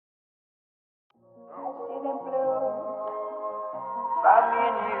in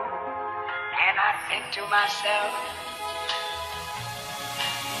you. And I think to myself,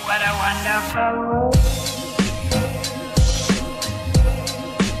 what a wonderful world.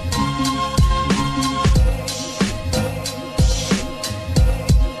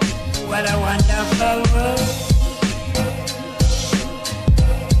 What a wonderful world.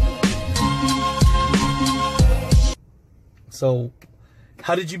 So,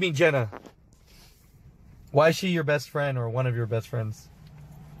 how did you meet Jena? Why is she your best friend or one of your best friends?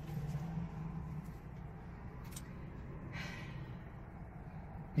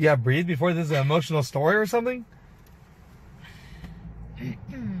 Yeah, breathe before this is an emotional story or something?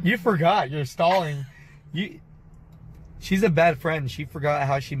 You forgot. You're stalling. She's a bad friend. She forgot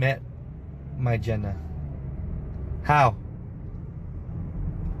how she met my Jena. How?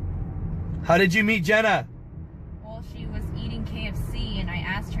 How did you meet Jena? Well, she was eating KFC and I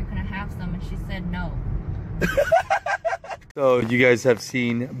asked her, can I have some? And she said no. So you guys have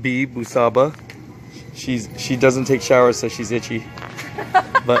seen B Busaba. She doesn't take showers, so she's itchy.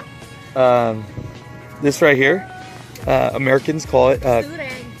 But this right here, Americans call it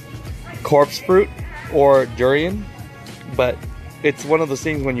corpse fruit or durian. But it's one of those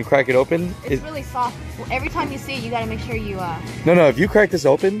things when you crack it open. It's really soft. Every time you see it, you gotta make sure you No, if you crack this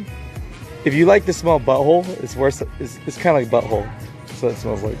open, if you like the smell of butthole, it's worse. It's kind of like butthole. That's what it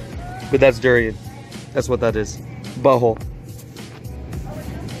smells like. But that's durian. That's what that is. Butthole.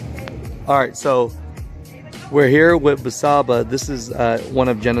 Alright, so we're here with Busaba. This is one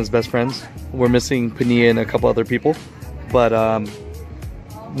of Jena's best friends. We're missing Pania and a couple other people. But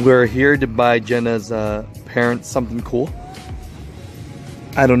we're here to buy Jena's parents something cool.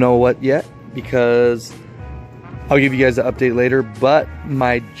 I don't know what yet because I'll give you guys an update later. But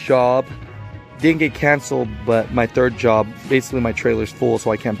my job didn't get canceled, but my third job, basically my trailer's full,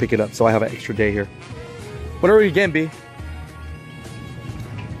 so I can't pick it up. So I have an extra day here. What are we getting, B?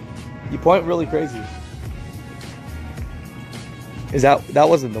 You point really crazy. Is that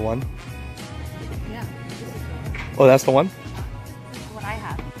wasn't the one? Yeah. Oh, that's the one? This is what I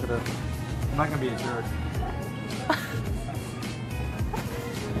have. I'm not gonna be a jerk.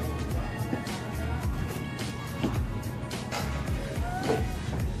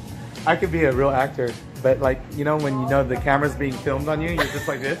 I could be a real actor, but like, you know, when you know the camera's being filmed on you, you're just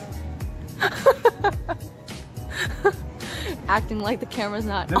like this. Acting like the camera's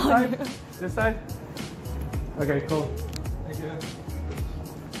not This on side? you. This side? Okay, cool. Thank you.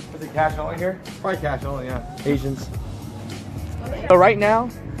 Is it cash only here? Probably cash only, yeah. Asians. So right now,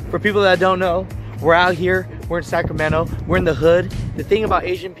 for people that don't know, we're out here, we're in Sacramento, we're in the hood. The thing about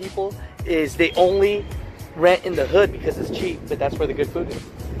Asian people is they only rent in the hood because it's cheap, but that's where the good food is.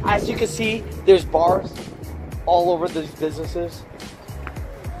 As you can see, there's bars all over these businesses.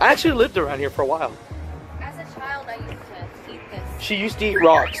 I actually lived around here for a while. As a child, I used to eat this. She used to eat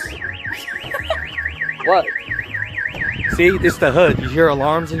rocks. What? See, this is the hood. You hear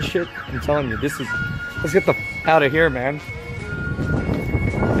alarms and shit? I'm telling you, this is... Let's get the f out of here, man.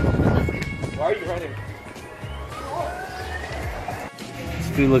 Why are you running? This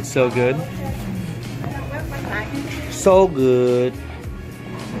food looks so good. So good.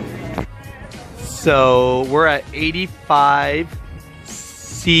 So, we're at 85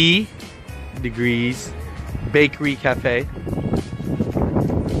 C degrees Bakery Cafe.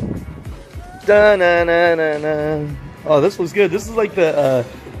 Da-na-na-na-na. Oh, this looks good. This is like the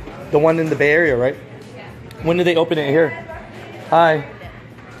one in the Bay Area, right? Yeah. When did they open it here? Hi.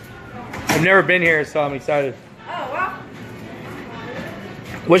 I've never been here, so I'm excited. Oh, well.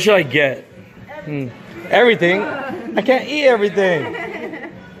 What should I get? Everything? I can't eat everything.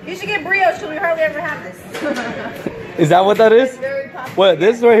 You should get brioche because we hardly ever have this. Is that what that is? It's very popular. What,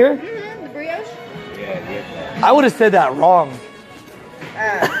 this right here? The brioche? I would have said that wrong.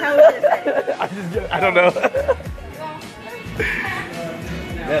 How would you say? I don't know.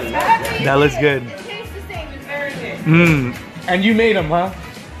 That looks good. It tastes the same. It's very good. And you made them, huh?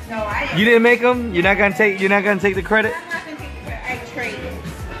 No, I You didn't make them? You're not gonna take the credit? I'm not going to take the credit. I traded.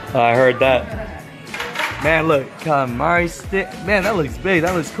 Oh, I heard that. Man, look, calamari stick. Man, that looks big.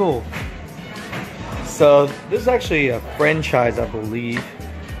 That looks cool. So this is actually a franchise, I believe.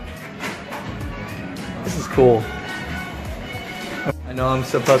 This is cool. I know I'm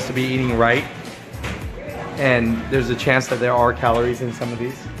supposed to be eating right, and there's a chance that there are calories in some of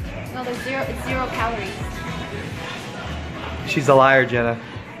these. No, there's zero. It's 0 calories. She's a liar, Jena.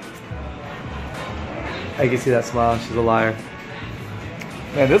 I can see that smile. She's a liar.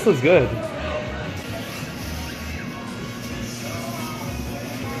 Man, this looks good.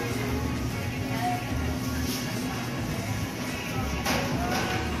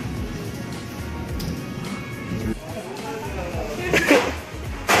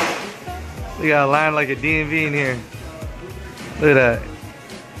 We got a line like a DMV in here. Look at that.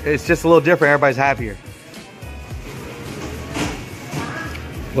 It's just a little different. Everybody's happier.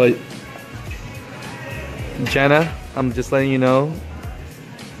 But Jena, I'm just letting you know,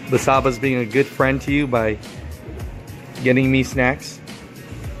 Basaba's being a good friend to you by getting me snacks,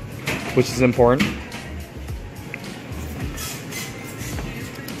 which is important.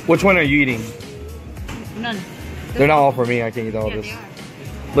 Which one are you eating? None. They're not all for me. I can't eat all of this. They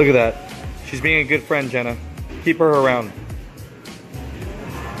are. Look at that. She's being a good friend, Jena. Keep her around.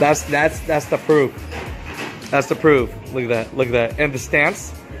 That's the proof. That's the proof. Look at that. Look at that. And the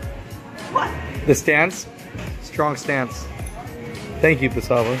stance. What? The stance. Strong stance. Thank you,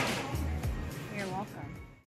 Basaba.